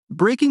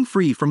Breaking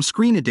free from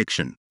screen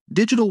addiction,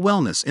 digital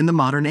wellness in the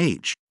modern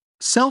age.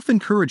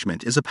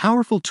 Self-encouragement is a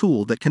powerful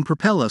tool that can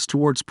propel us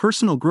towards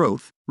personal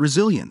growth,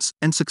 resilience,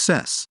 and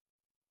success.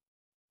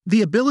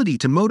 The ability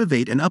to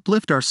motivate and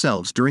uplift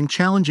ourselves during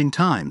challenging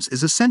times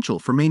is essential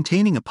for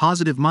maintaining a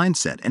positive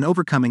mindset and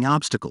overcoming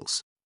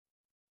obstacles.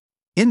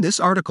 In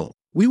this article,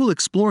 we will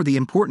explore the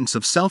importance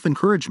of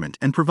self-encouragement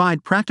and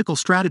provide practical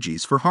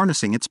strategies for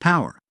harnessing its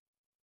power.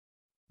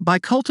 By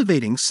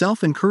cultivating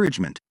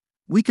self-encouragement,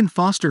 we can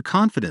foster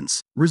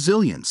confidence,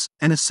 resilience,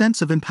 and a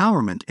sense of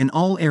empowerment in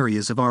all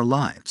areas of our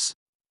lives.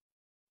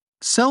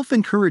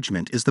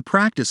 Self-encouragement is the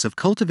practice of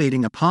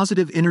cultivating a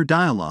positive inner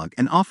dialogue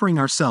and offering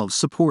ourselves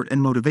support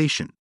and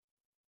motivation.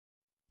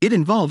 It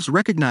involves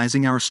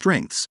recognizing our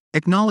strengths,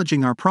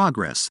 acknowledging our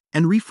progress,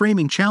 and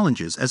reframing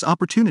challenges as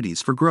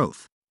opportunities for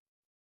growth.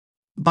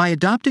 By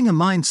adopting a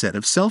mindset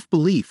of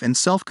self-belief and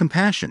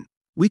self-compassion,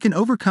 we can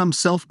overcome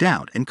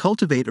self-doubt and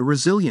cultivate a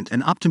resilient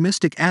and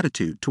optimistic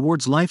attitude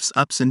towards life's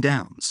ups and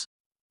downs.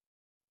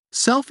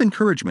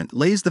 Self-encouragement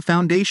lays the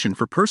foundation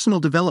for personal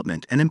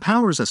development and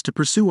empowers us to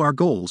pursue our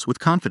goals with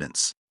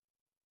confidence.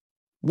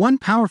 One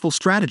powerful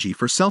strategy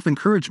for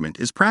self-encouragement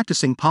is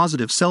practicing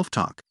positive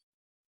self-talk.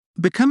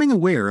 Becoming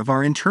aware of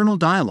our internal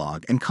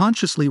dialogue and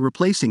consciously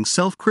replacing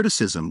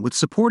self-criticism with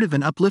supportive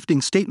and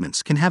uplifting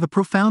statements can have a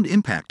profound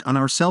impact on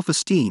our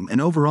self-esteem and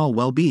overall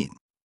well-being.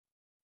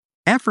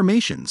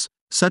 Affirmations,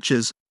 such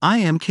as, "I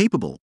am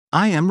capable,"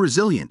 "I am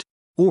resilient,"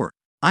 or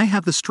 "I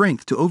have the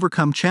strength to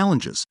overcome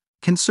challenges,"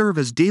 can serve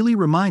as daily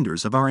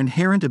reminders of our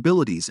inherent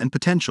abilities and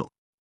potential.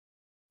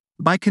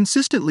 By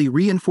consistently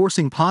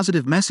reinforcing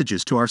positive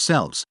messages to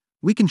ourselves,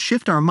 we can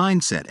shift our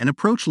mindset and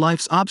approach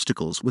life's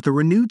obstacles with a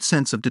renewed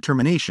sense of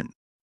determination.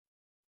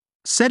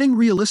 Setting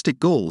realistic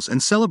goals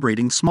and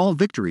celebrating small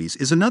victories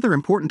is another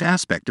important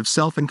aspect of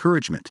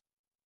self-encouragement.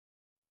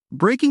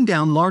 Breaking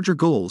down larger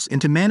goals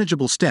into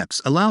manageable steps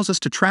allows us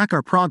to track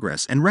our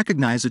progress and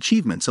recognize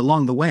achievements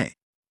along the way.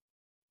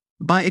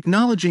 By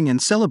acknowledging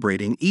and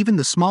celebrating even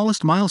the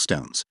smallest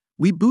milestones,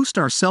 we boost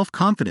our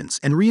self-confidence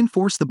and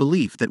reinforce the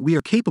belief that we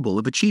are capable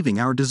of achieving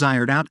our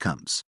desired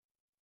outcomes.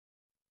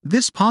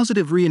 This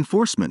positive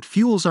reinforcement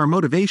fuels our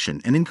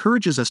motivation and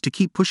encourages us to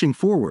keep pushing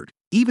forward,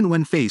 even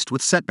when faced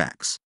with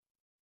setbacks.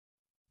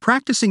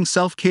 Practicing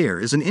self-care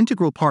is an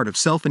integral part of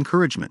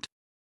self-encouragement.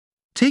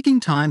 Taking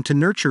time to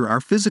nurture our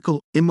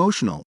physical,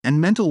 emotional, and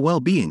mental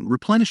well-being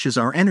replenishes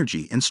our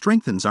energy and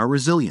strengthens our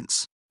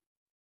resilience.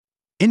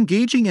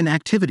 Engaging in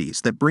activities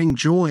that bring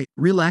joy,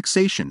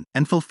 relaxation,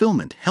 and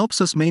fulfillment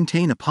helps us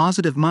maintain a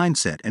positive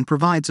mindset and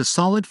provides a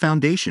solid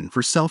foundation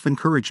for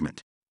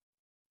self-encouragement.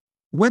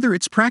 Whether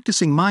it's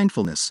practicing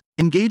mindfulness,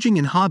 engaging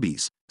in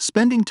hobbies,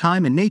 spending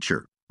time in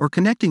nature, or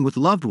connecting with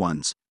loved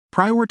ones,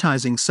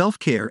 prioritizing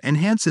self-care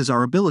enhances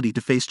our ability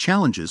to face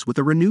challenges with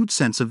a renewed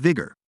sense of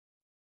vigor.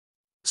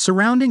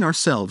 Surrounding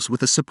ourselves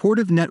with a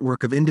supportive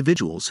network of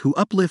individuals who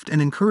uplift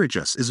and encourage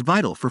us is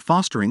vital for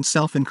fostering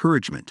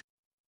self-encouragement.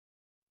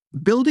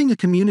 Building a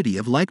community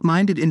of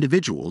like-minded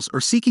individuals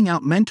or seeking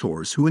out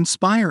mentors who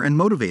inspire and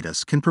motivate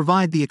us can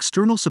provide the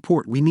external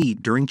support we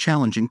need during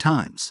challenging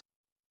times.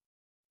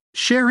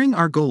 Sharing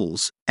our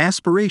goals,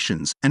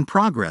 aspirations, and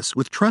progress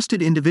with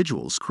trusted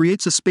individuals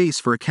creates a space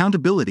for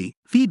accountability,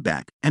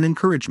 feedback, and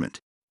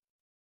encouragement.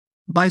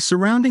 By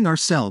surrounding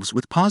ourselves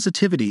with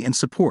positivity and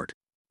support,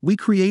 we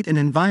create an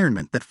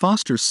environment that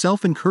fosters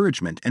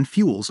self-encouragement and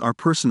fuels our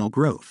personal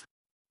growth.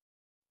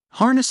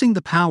 Harnessing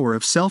the power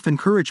of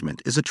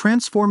self-encouragement is a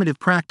transformative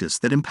practice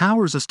that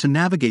empowers us to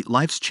navigate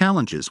life's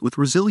challenges with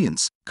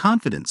resilience,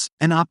 confidence,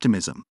 and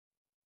optimism.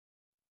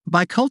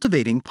 By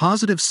cultivating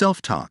positive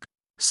self-talk,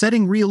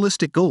 setting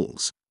realistic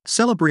goals,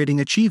 celebrating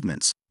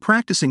achievements,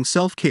 practicing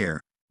self-care,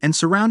 and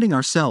surrounding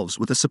ourselves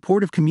with a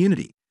supportive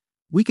community,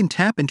 we can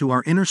tap into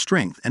our inner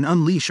strength and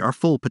unleash our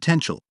full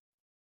potential.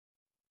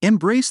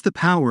 Embrace the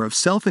power of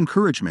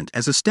self-encouragement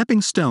as a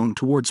stepping stone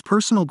towards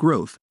personal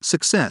growth,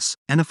 success,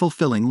 and a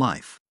fulfilling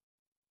life.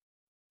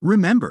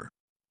 Remember,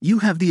 you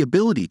have the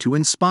ability to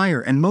inspire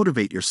and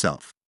motivate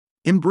yourself.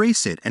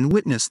 Embrace it and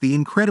witness the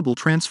incredible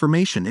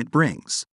transformation it brings.